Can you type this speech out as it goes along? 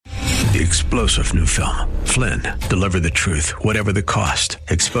The explosive new film, Flynn, deliver the truth, whatever the cost,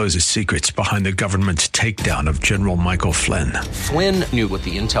 exposes secrets behind the government's takedown of General Michael Flynn. Flynn knew what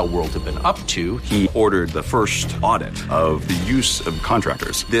the intel world had been up to. He ordered the first audit of the use of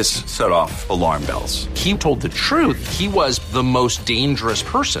contractors. This set off alarm bells. He told the truth. He was the most dangerous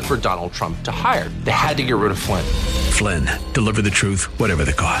person for Donald Trump to hire. They had to get rid of Flynn. Flynn, deliver the truth, whatever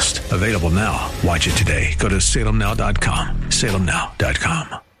the cost. Available now. Watch it today. Go to salemnow.com.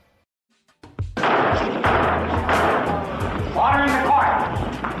 salemnow.com. Order in the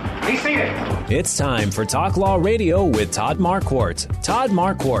court. Be seated. It's time for Talk Law Radio with Todd Marquardt. Todd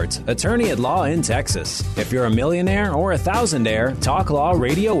Marquardt, attorney at law in Texas. If you're a millionaire or a thousandaire, Talk Law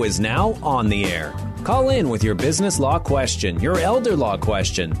Radio is now on the air. Call in with your business law question, your elder law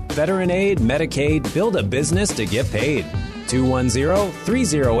question, veteran aid, Medicaid, build a business to get paid.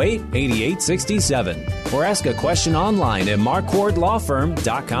 210-308-8867. Or ask a question online at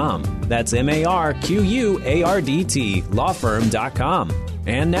marquardtlawfirm.com. That's MARQUARDT lawfirm.com.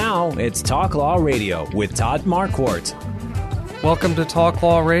 And now it's Talk Law Radio with Todd Marquardt. Welcome to Talk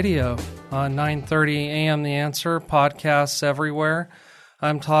Law Radio on 9:30 a.m. The Answer, podcasts everywhere.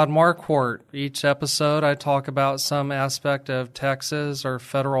 I'm Todd Marquardt. Each episode I talk about some aspect of Texas or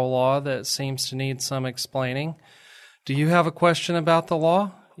federal law that seems to need some explaining. Do you have a question about the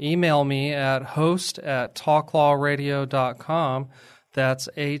law? Email me at host@talklawradio.com. That's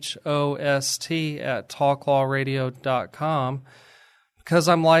HOST@talklawradio.com. Because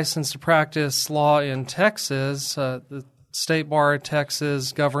I'm licensed to practice law in Texas, the State Bar of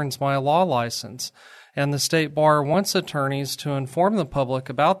Texas governs my law license. And the State Bar wants attorneys to inform the public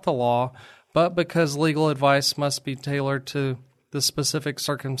about the law, but because legal advice must be tailored to the specific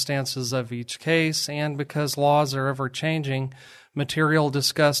circumstances of each case, and because laws are ever-changing, material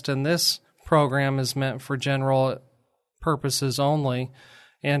discussed in this program is meant for general purposes only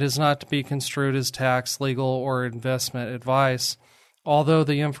and is not to be construed as tax, legal, or investment advice. Although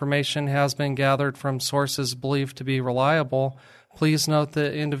the information has been gathered from sources believed to be reliable, please note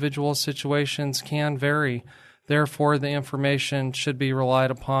that individual situations can vary. Therefore, the information should be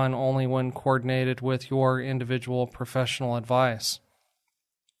relied upon only when coordinated with your individual professional advice.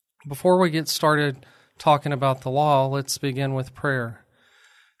 Before we get started talking about the law, let's begin with prayer.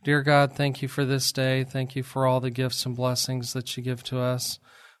 Dear God, thank you for this day. Thank you for all the gifts and blessings that you give to us.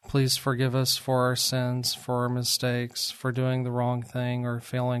 Please forgive us for our sins, for our mistakes, for doing the wrong thing or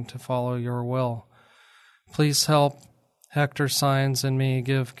failing to follow your will. Please help Hector, Saenz, and me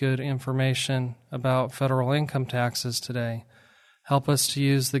give good information about federal income taxes today. Help us to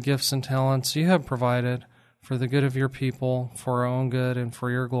use the gifts and talents you have provided for the good of your people, for our own good, and for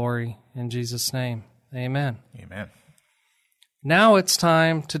your glory. In Jesus' name, amen. Amen. Now it's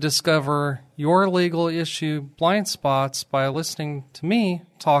time to discover your legal issue blind spots by listening to me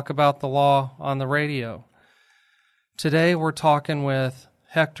talk about the law on the radio. Today we're talking with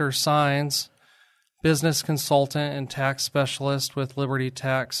Hector Saenz, business consultant and tax specialist with Liberty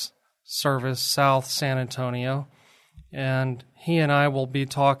Tax Service, South San Antonio. And he and I will be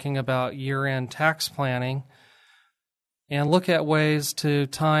talking about year-end tax planning and look at ways to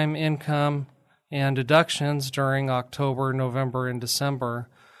time income and deductions during October, November, and December.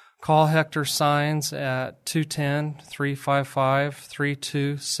 Call Hector Saenz at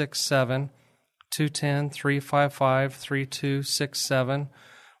 210-355-3267, 210-355-3267,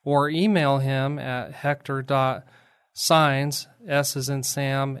 or email him at hector.saenz, S as in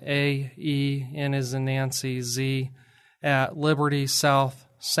Sam, A, E, N as in Nancy, Z, at Liberty South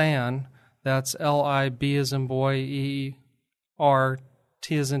San, that's L-I-B as in boy, E-R,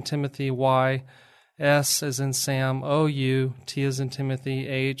 T as in Timothy, Y, S as in Sam, O-U, T as in Timothy,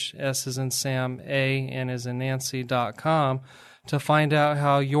 H, S as in Sam, A, N as in Nancy.com to find out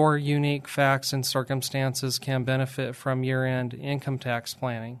how your unique facts and circumstances can benefit from year-end income tax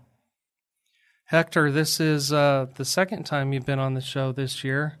planning. Hector, this is the second time you've been on the show this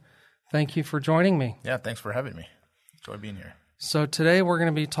year. Thank you for joining me. Yeah, thanks for having me. Enjoy being here. So today we're going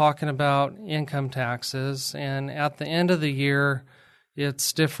to be talking about income taxes, and at the end of the year,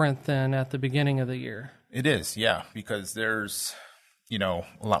 it's different than at the beginning of the year. It is, yeah, because there's, a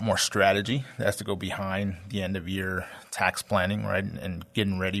lot more strategy that has to go behind the end of year tax planning, right, and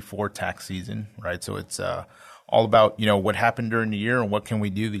getting ready for tax season, right? So it's all about, what happened during the year and what can we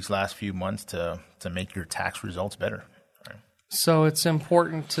do these last few months to make your tax results better. Right? So it's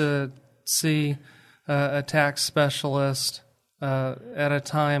important to see a tax specialist at a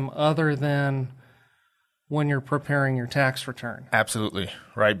time other than when you're preparing your tax return. Absolutely,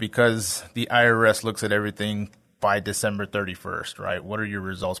 right, because the IRS looks at everything by December 31st, right? What are your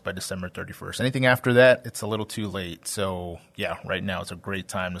results by December 31st? Anything after that, it's a little too late. So, yeah, right now it's a great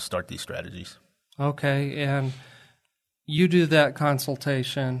time to start these strategies. Okay, and you do that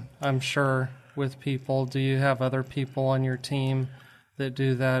consultation, I'm sure, with people. Do you have other people on your team that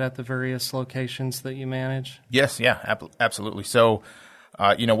do that at the various locations that you manage? Yes, yeah, absolutely. So,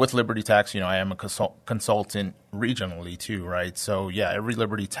 with Liberty Tax, I am a consultant regionally too, right? So, yeah, every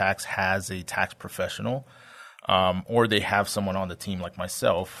Liberty Tax has a tax professional, or they have someone on the team like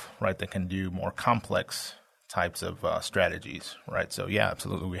myself, right, that can do more complex types of strategies, right? So, yeah,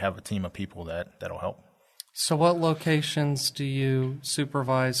 absolutely. We have a team of people that'll help. So what locations do you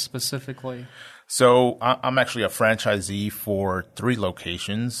supervise specifically? So I'm actually a franchisee for 3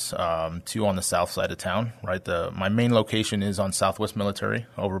 locations, 2 on the south side of town, right? My main location is on Southwest Military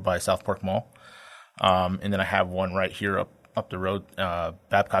over by South Park Mall. And then I have one right here up the road,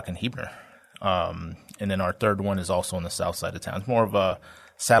 Babcock and Hebner. And then our third one is also on the south side of town. It's more of a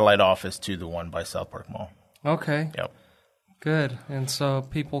satellite office to the one by South Park Mall. Okay. Yep. Good. And so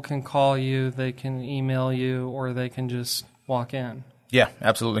people can call you, they can email you, or they can just walk in. Yeah,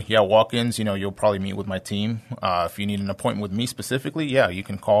 absolutely. Yeah, walk-ins, you'll probably meet with my team. If you need an appointment with me specifically, yeah, you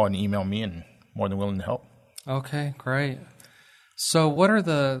can call and email me, and more than willing to help. Okay, great. So what are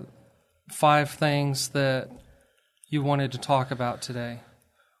the 5 things that you wanted to talk about today?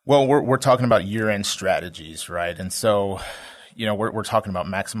 Well, we're talking about year-end strategies, right? And so, we're talking about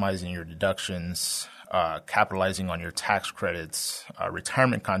maximizing your deductions, capitalizing on your tax credits,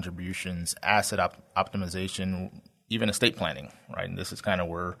 retirement contributions, asset optimization, even estate planning, right? And this is kind of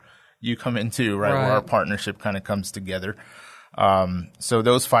where you come into, right? Where our partnership kind of comes together. So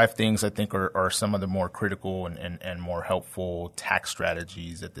those 5 things I think are some of the more critical and more helpful tax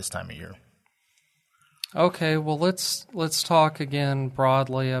strategies at this time of year. Okay, well let's talk again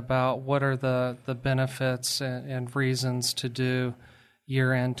broadly about what are the benefits and reasons to do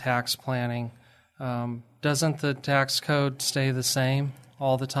year-end tax planning. Doesn't the tax code stay the same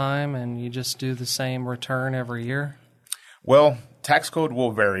all the time and you just do the same return every year? Well, tax code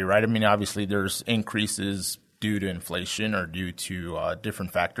will vary, right? I mean, obviously there's increases due to inflation or due to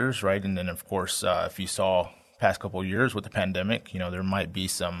different factors, right? And then, of course, if you saw past couple of years with the pandemic, there might be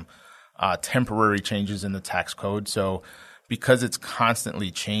some temporary changes in the tax code. So because it's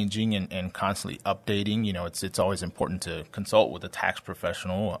constantly changing and constantly updating, it's always important to consult with a tax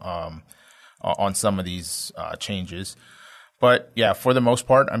professional on some of these changes. But yeah, for the most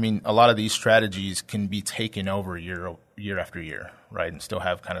part, I mean, a lot of these strategies can be taken over year after year, right, and still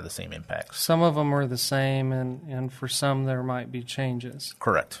have kind of the same impact. Some of them are the same, and for some there might be changes.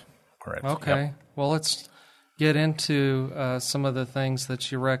 Correct. Okay. Yep. Well, let's get into some of the things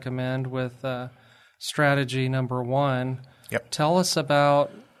that you recommend with strategy number 1. Yep. Tell us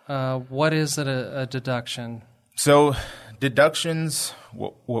about what is a deduction? So deductions,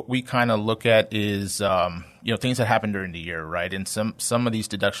 what we kind of look at is things that happen during the year, right? And some of these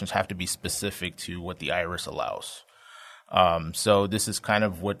deductions have to be specific to what the IRS allows. So this is kind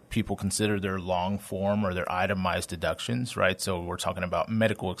of what people consider their long form or their itemized deductions, right? So we're talking about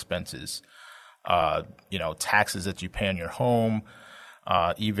medical expenses, taxes that you pay on your home,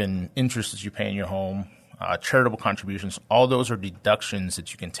 even interest that you pay on your home, charitable contributions. All those are deductions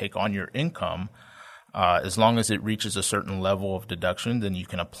that you can take on your income. As long as it reaches a certain level of deduction, then you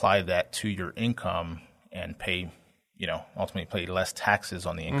can apply that to your income and pay, ultimately pay less taxes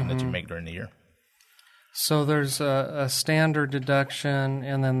on the income that you make during the year. So there's a standard deduction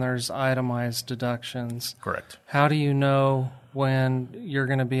and then there's itemized deductions. Correct. How do you know when you're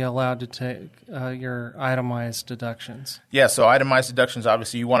going to be allowed to take your itemized deductions? Yeah, so itemized deductions,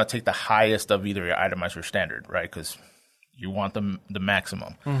 obviously you want to take the highest of either your itemized or standard, right? Because you want the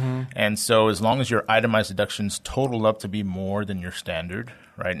maximum. Mm-hmm. And so as long as your itemized deductions total up to be more than your standard,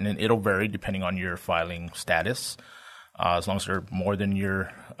 right, and it'll vary depending on your filing status. As long as they're more than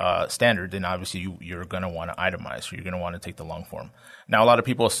your standard, then obviously you're going to want to itemize. So you're going to want to take the long form. Now, a lot of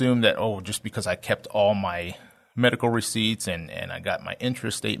people assume that, just because I kept all my medical receipts and I got my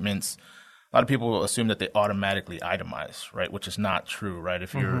interest statements, a lot of people assume that they automatically itemize, right, which is not true, right?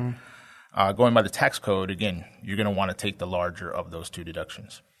 If you're going by the tax code, again, you're going to want to take the larger of those 2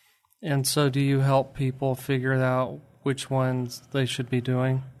 deductions. And so do you help people figure out which ones they should be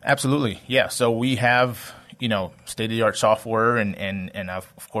doing? Absolutely, yeah. So we have state-of-the-art software and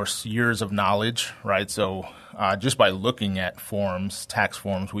of course, years of knowledge, right? So just by looking at tax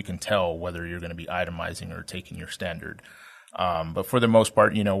forms, we can tell whether you're going to be itemizing or taking your standard. But for the most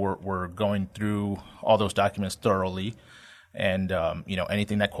part, we're going through all those documents thoroughly. And,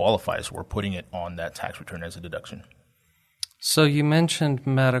 anything that qualifies, we're putting it on that tax return as a deduction. So you mentioned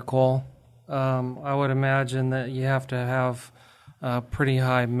medical. I would imagine that you have to have pretty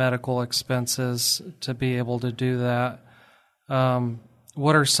high medical expenses to be able to do that.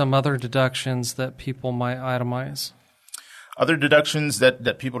 What are some other deductions that people might itemize? Other deductions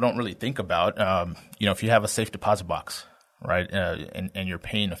that people don't really think about, if you have a safe deposit box, right, and you're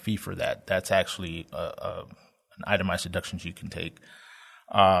paying a fee for that, that's actually an itemized deductions you can take.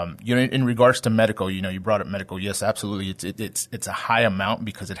 In regards to medical, you brought up medical. Yes, absolutely. It's a high amount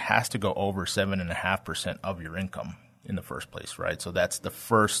because it has to go over 7.5% of your income in the first place, right? So that's the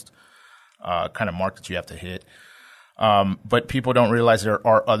first kind of mark that you have to hit. But people don't realize there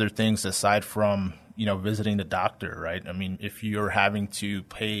are other things aside from, visiting the doctor, right? I mean, if you're having to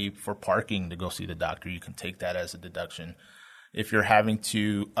pay for parking to go see the doctor, you can take that as a deduction. If you're having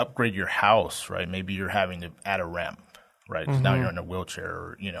to upgrade your house, right, maybe you're having to add a ramp, right? Mm-hmm. Now you're in a wheelchair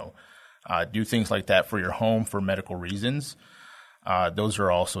or, do things like that for your home for medical reasons. Those are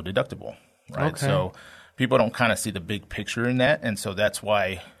also deductible, right? Okay. So people don't kind of see the big picture in that. And so that's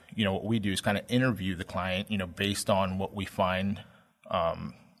why, what we do is kind of interview the client, based on what we find,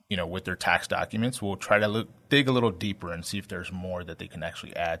 with their tax documents. We'll try to dig a little deeper and see if there's more that they can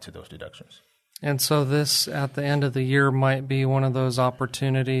actually add to those deductions. And so this, at the end of the year, might be one of those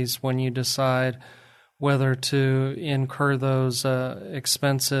opportunities when you decide whether to incur those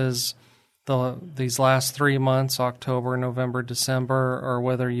expenses these last 3 months, October, November, December, or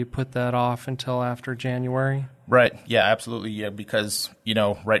whether you put that off until after January? Right. Yeah, absolutely. Yeah, because,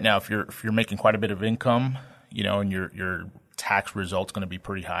 right now, if you're making quite a bit of income, and your tax result's going to be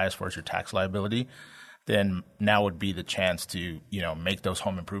pretty high as far as your tax liability, then now would be the chance to, make those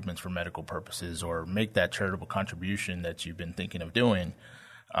home improvements for medical purposes or make that charitable contribution that you've been thinking of doing.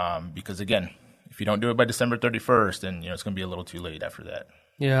 Because, again, if you don't do it by December 31st, then, it's going to be a little too late after that.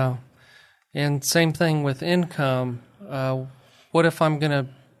 Yeah. And same thing with income. What if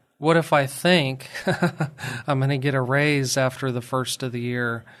I think I'm going to get a raise after the first of the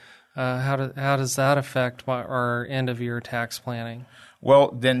year? How does that affect our end of year tax planning?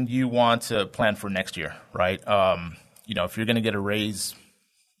 Well, then you want to plan for next year, right? If you're going to get a raise,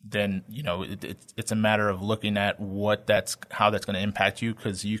 then it's a matter of looking at how that's going to impact you,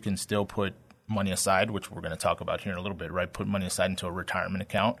 because you can still put money aside, which we're going to talk about here in a little bit, right? Put money aside into a retirement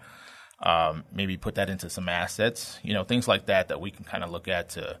account. Maybe put that into some assets, things like that we can kind of look at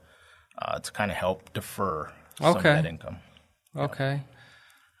to kind of help defer some of that income. Okay.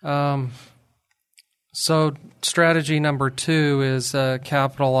 So strategy number 2 is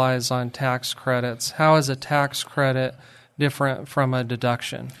capitalize on tax credits. How is a tax credit different from a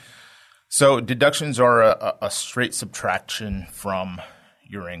deduction? So deductions are a straight subtraction from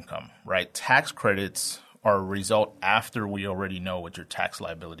your income, right? Tax credits are a result after we already know what your tax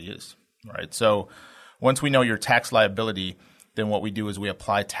liability is. Right. So once we know your tax liability, then what we do is we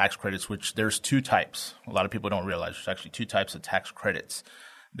apply tax credits, which there's 2 types. A lot of people don't realize there's actually 2 types of tax credits.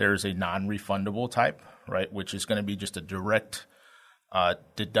 There's a non-refundable type, right, which is going to be just a direct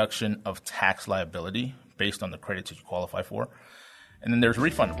deduction of tax liability based on the credits that you qualify for. And then there's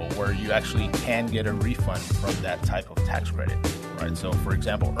refundable, where you actually can get a refund from that type of tax credit, right? So, for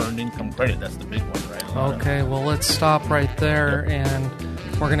example, earned income credit, that's the big one, right? Okay, well, let's stop right there, and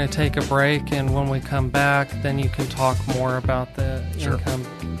we're going to take a break, and when we come back, then you can talk more about the income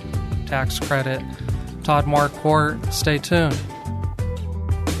tax credit. Todd Marquardt, stay tuned.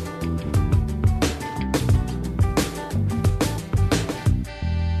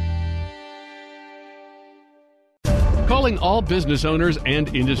 Calling all business owners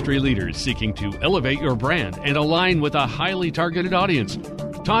and industry leaders seeking to elevate your brand and align with a highly targeted audience.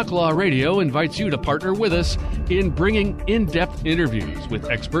 Talk Law Radio invites you to partner with us in bringing in-depth interviews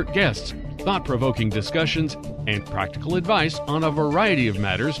with expert guests, thought-provoking discussions, and practical advice on a variety of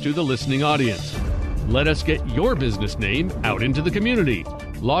matters to the listening audience. Let us get your business name out into the community.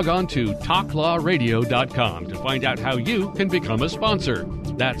 Log on to talklawradio.com to find out how you can become a sponsor.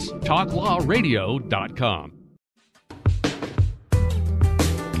 That's talklawradio.com.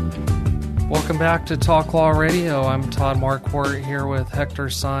 Welcome back to Talk Law Radio. I'm Todd Marquardt here with Hector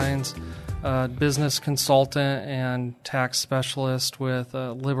Saenz, business consultant and tax specialist with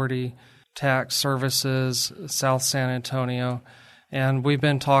Liberty Tax Services, South San Antonio. And we've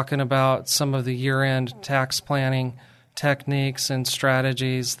been talking about some of the year-end tax planning techniques and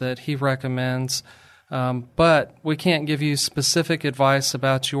strategies that he recommends. But we can't give you specific advice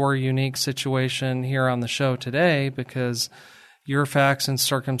about your unique situation here on the show today because your facts and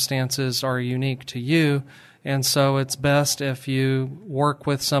circumstances are unique to you, and so it's best if you work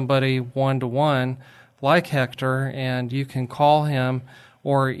with somebody one-to-one like Hector, and you can call him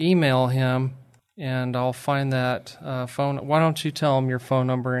or email him and I'll find that phone. Why don't you tell them your phone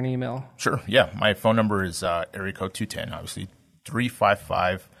number and email? Sure. Yeah. My phone number is area code 210, obviously.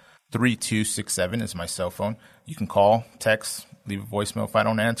 355-3267 is my cell phone. You can call, text, leave a voicemail if I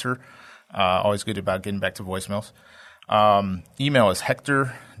don't answer. Always good about getting back to voicemails. Email is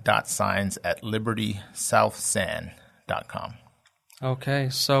hector.saenz@libertysouthsan.com. Okay.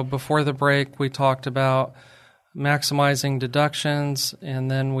 So before the break, we talked about maximizing deductions, and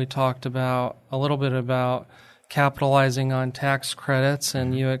then we talked about a little bit about capitalizing on tax credits,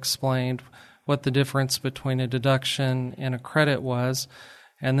 and you explained what the difference between a deduction and a credit was.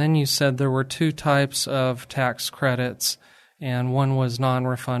 And then you said there were two types of tax credits, and one was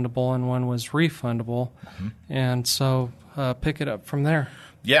non-refundable and one was refundable. Mm-hmm. And so pick it up from there.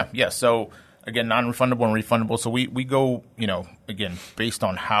 Yeah. So again, non-refundable and refundable. So we go, again, based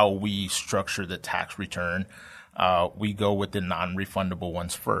on how we structure the tax return, we go with the non-refundable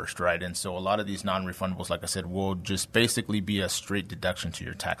ones first, right? And so a lot of these non-refundables, like I said, will just basically be a straight deduction to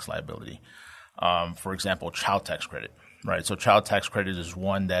your tax liability. For example, child tax credit, right? So child tax credit is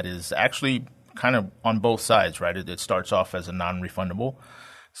one that is actually kind of on both sides, right? It starts off as a non-refundable.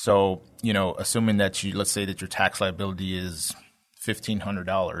 So, assuming that let's say that your tax liability is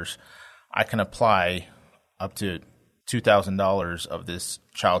 $1,500, I can apply up to $2,000 of this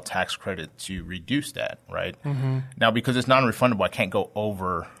child tax credit to reduce that, right? Mm-hmm. Now, because it's non-refundable, I can't go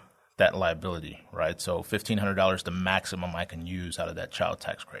over that liability, right? So $1,500, the maximum I can use out of that child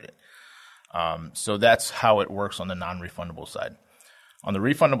tax credit. So that's how it works on the non-refundable side. On the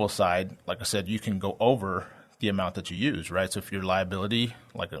refundable side, like I said, you can go over the amount that you use, right? So if your liability,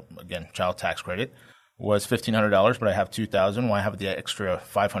 again, child tax credit, was $1,500, but I have $2,000, well, I have the extra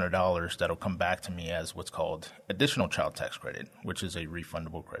 $500 that'll come back to me as what's called additional child tax credit, which is a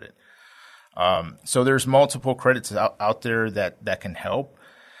refundable credit. So there's multiple credits out there that can help.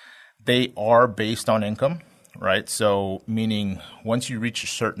 They are based on income, right? So meaning once you reach a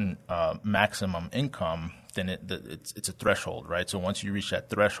certain maximum income, then it's a threshold, right? So once you reach that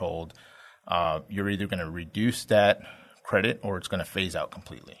threshold, you're either going to reduce that credit or it's going to phase out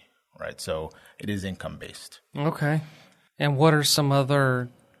completely, right? So it is income based. Okay. And what are some other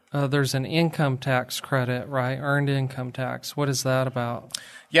there's an income tax credit, right? Earned income tax. What is that about?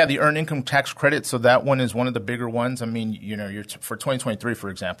 Yeah, the earned income tax credit. So that one is one of the bigger ones. I mean, you're for 2023, for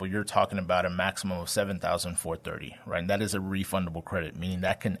example, you're talking about a maximum of $7,430, right? And that is a refundable credit, meaning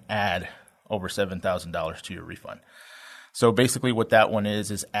that can add over $7,000 to your refund. So basically what that one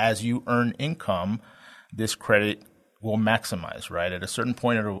is as you earn income, this credit will maximize, right? At a certain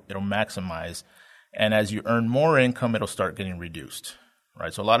point, it'll maximize. And as you earn more income, it'll start getting reduced,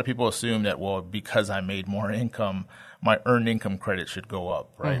 right? So a lot of people assume that, well, because I made more income, my earned income credit should go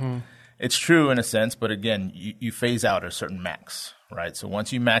up, right? Mm-hmm. It's true in a sense, but again, you phase out a certain max, right? So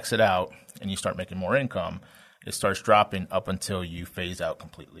once you max it out and you start making more income, it starts dropping up until you phase out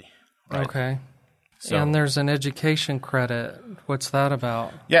completely, right? Okay. So, and there's an education credit. What's that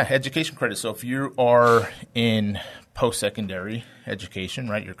about? Yeah, education credit. So if you are in post-secondary education,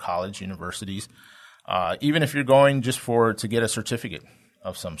 right, your college, universities, even if you're going just to get a certificate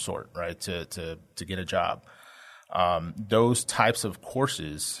of some sort, right, to get a job, those types of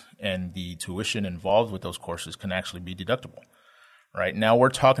courses and the tuition involved with those courses can actually be deductible. Right now, we're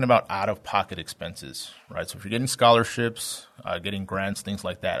talking about out-of-pocket expenses, right? So if you're getting scholarships, getting grants, things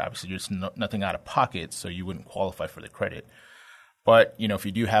like that, obviously there's nothing out of pocket, so you wouldn't qualify for the credit. But if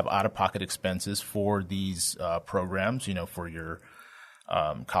you do have out-of-pocket expenses for these programs, for your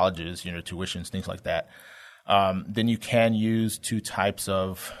colleges, tuitions, things like that, then you can use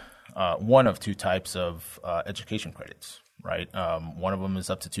one of two types of education credits, right? One of them is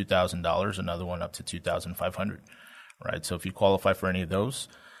up to $2,000, another one up to $2,500. Right, so if you qualify for any of those,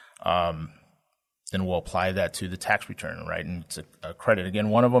 then we'll apply that to the tax return, right? And it's a credit. Again,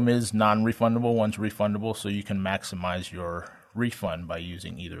 one of them is non-refundable, one's refundable, so you can maximize your refund by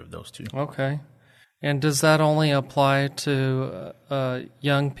using either of those two. Okay. And does that only apply to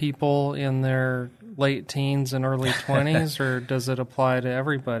young people in their late teens and early 20s, or does it apply to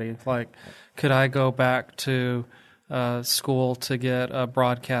everybody? Like, could I go back to school to get a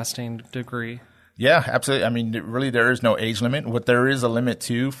broadcasting degree? Yeah, absolutely. I mean, really, there is no age limit. What there is a limit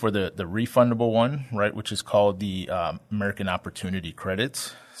to for the refundable one, right, which is called the American Opportunity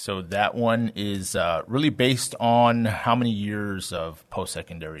Credits. So that one is really based on how many years of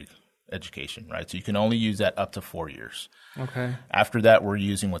post-secondary education, right? So you can only use that up to 4 years. Okay. After that, we're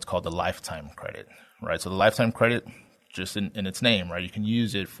using what's called the lifetime credit, right? So the lifetime credit, just in its name, right, you can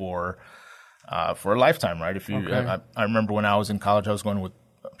use it for a lifetime, right? If you, okay. I remember when I was in college, I was going with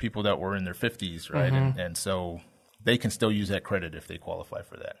people that were in their 50s, right? Mm-hmm. And so they can still use that credit if they qualify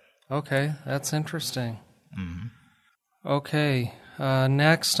for that. Okay, that's interesting. Okay,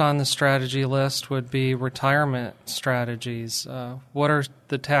 next on the strategy list would be retirement strategies. What are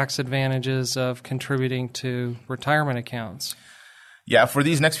the tax advantages of contributing to retirement accounts? Yeah, for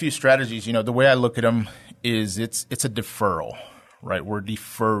these next few strategies, the way I look at them is it's a deferral, right? We're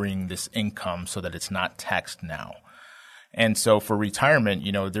deferring this income so that it's not taxed now. And so for retirement,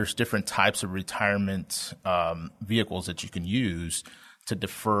 there's different types of retirement vehicles that you can use to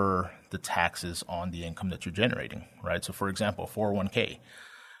defer the taxes on the income that you're generating, right? So for example, 401k,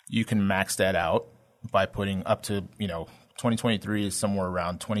 you can max that out by putting up to, 2023 is somewhere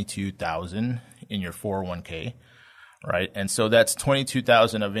around $22,000 in your 401k, right? And so that's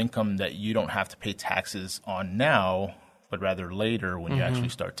 $22,000 of income that you don't have to pay taxes on now, but rather later when you actually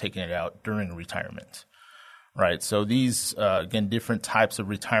start taking it out during retirement, right? So these, again, different types of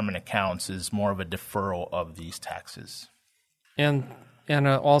retirement accounts is more of a deferral of these taxes. And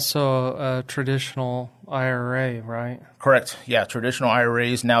also a traditional IRA, right? Correct. Yeah, traditional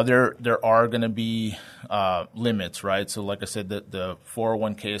IRAs. Now there are going to be limits, right? So like I said, the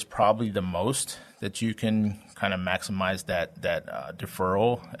 401k is probably the most that you can kind of maximize that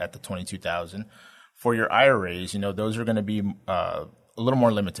deferral at the $22,000. For your IRAs, those are going to be a little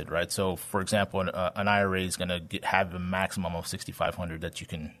more limited, right? So for example, an IRA is going to have a maximum of $6,500 that you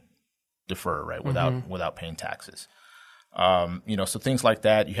can defer, right, without paying taxes. So things like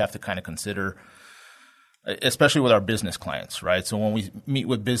that you have to kind of consider, especially with our business clients, right? So when we meet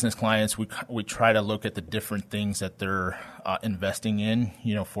with business clients, we try to look at the different things that they're investing in,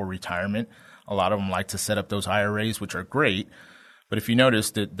 for retirement. A lot of them like to set up those IRAs, which are great, but if you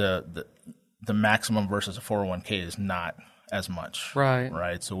notice that the maximum versus a 401k is not as much,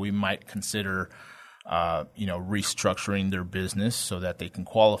 right? So we might consider restructuring their business so that they can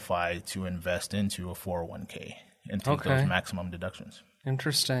qualify to invest into a 401k. And take those maximum deductions.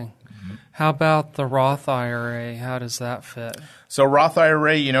 Interesting. How about the Roth IRA? How does that fit? So Roth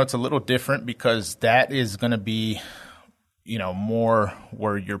IRA, it's a little different because that is going to be, more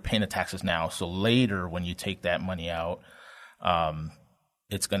where you're paying the taxes now. So later when you take that money out,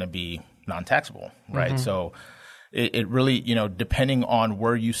 it's going to be non-taxable, right? So it really, depending on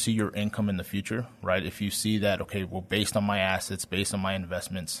where you see your income in the future, right? If you see that, okay, well, based on my assets, based on my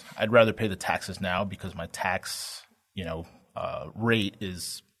investments, I'd rather pay the taxes now because my tax, rate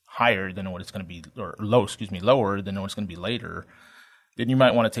is higher than what it's going to be, or lower than what it's going to be later, then you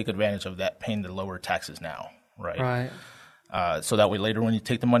might want to take advantage of that, paying the lower taxes now, right? So that way later when you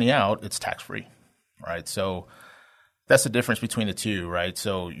take the money out, it's tax-free, right? So that's the difference between the two, right?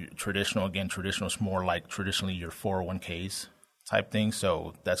 So traditional is more like traditionally your 401ks type thing.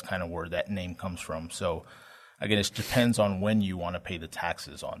 So that's kind of where that name comes from. So again, it depends on when you want to pay the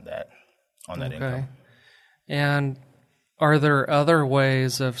taxes on that income. And are there other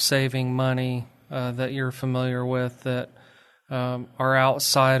ways of saving money that you're familiar with that are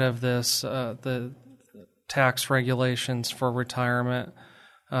outside of this, the tax regulations for retirement?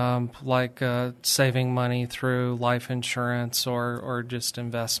 Like saving money through life insurance or just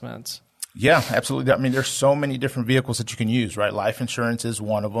investments? Yeah, absolutely. I mean, there's so many different vehicles that you can use, right? Life insurance is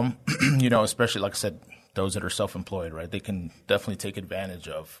one of them, especially, like I said, those that are self-employed, right? They can definitely take advantage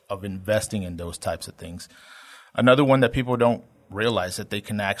of investing in those types of things. Another one that people don't realize that they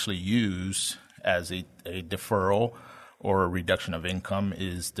can actually use as a deferral or a reduction of income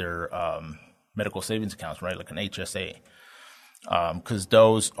is their medical savings accounts, right? Like an HSA. Because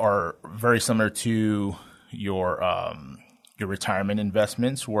those are very similar to your retirement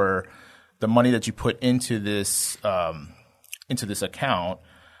investments, where the money that you put into this account,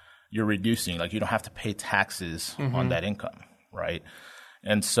 you're reducing. Like you don't have to pay taxes on that income, right?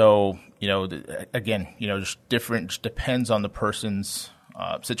 And so, again, just different. Just depends on the person's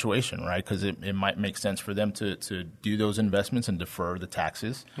situation, right? Because it might make sense for them to do those investments and defer the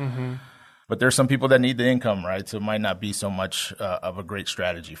taxes. But there's some people that need the income, right? So it might not be so much of a great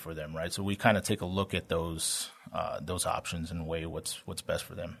strategy for them, right? So we kind of take a look at those options and weigh what's best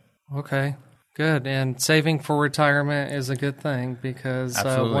for them. Okay, good. And saving for retirement is a good thing because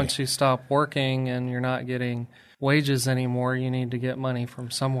once you stop working and you're not getting wages anymore, you need to get money from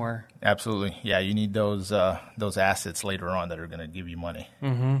somewhere. Absolutely. Yeah, you need those assets later on that are going to give you money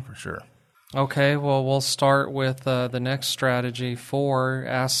for sure. Okay, well, we'll start with the next strategy for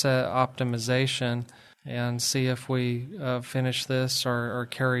asset optimization and see if we finish this or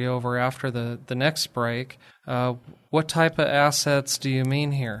carry over after the next break. What type of assets do you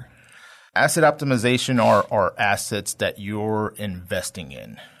mean here? Asset optimization are assets that you're investing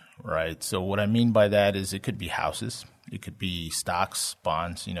in, right? So what I mean by that is it could be houses, it could be stocks,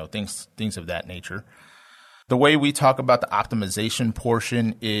 bonds, things of that nature. The way we talk about the optimization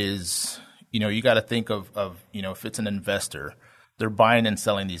portion is, you got to think of if it's an investor, they're buying and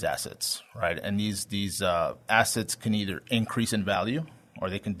selling these assets, right? And these assets can either increase in value or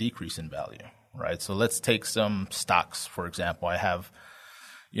they can decrease in value, right? So let's take some stocks, for example. I have,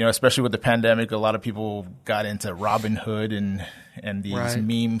 especially with the pandemic, a lot of people got into Robinhood and these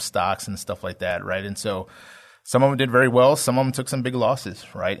meme stocks and stuff like that, right? And so some of them did very well. Some of them took some big losses,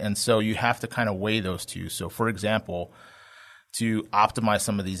 right? And so you have to kind of weigh those two. So, for example, to optimize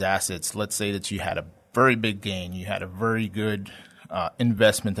some of these assets, let's say that you had a very big gain. You had a very good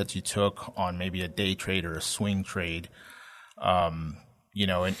investment that you took on maybe a day trade or a swing trade,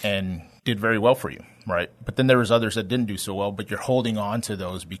 and did very well for you, right? But then there was others that didn't do so well, but you're holding on to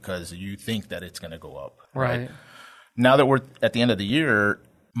those because you think that it's going to go up, right? Now that we're at the end of the year,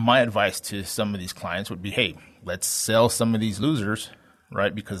 my advice to some of these clients would be, hey, let's sell some of these losers,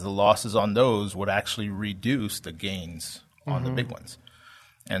 right? Because the losses on those would actually reduce the gains on the big ones.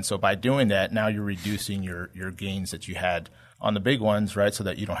 And so by doing that, now you're reducing your gains that you had on the big ones, right, so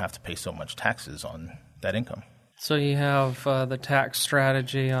that you don't have to pay so much taxes on that income. So you have the tax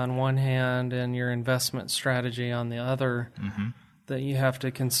strategy on one hand and your investment strategy on the other, that you have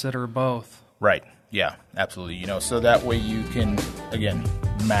to consider both. Right. Yeah, absolutely. So that way you can, again,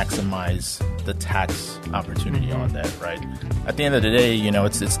 maximize the tax opportunity on that, right? At the end of the day,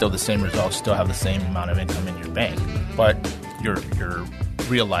 it's still the same results, still have the same amount of income in your bank, but you're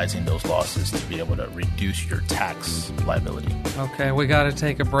realizing those losses to be able to reduce your tax liability. Okay, we got to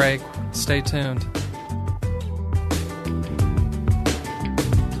take a break. Stay tuned.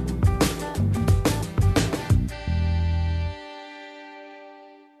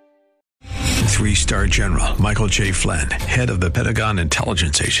 Three-star General Michael J. Flynn, head of the Pentagon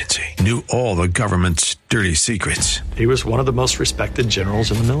Intelligence Agency, knew all the government's dirty secrets. He was one of the most respected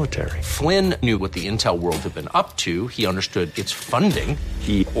generals in the military. Flynn knew what the intel world had been up to. He understood its funding.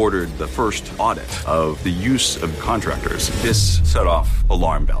 He ordered the first audit of the use of contractors. This set off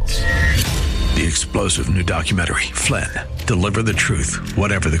alarm bells. The explosive new documentary, Flynn, Deliver the Truth,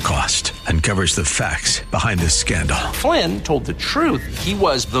 Whatever the Cost, uncovers the facts behind this scandal. Flynn told the truth. He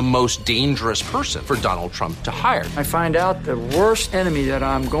was the most dangerous person for Donald Trump to hire. I find out the worst enemy that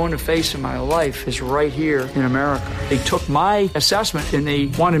I'm going to face in my life is right here in America. They took my assessment and they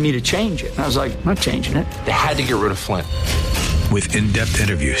wanted me to change it. And I was like, I'm not changing it. They had to get rid of Flynn. With in-depth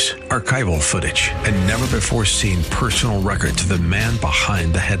interviews, archival footage, and never-before-seen personal records of the man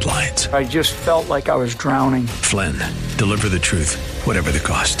behind the headlines. I just felt like I was drowning. Flynn, Deliver the Truth, Whatever the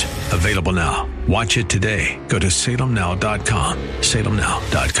Cost. Available now. Watch it today. Go to salemnow.com.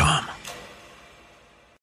 salemnow.com.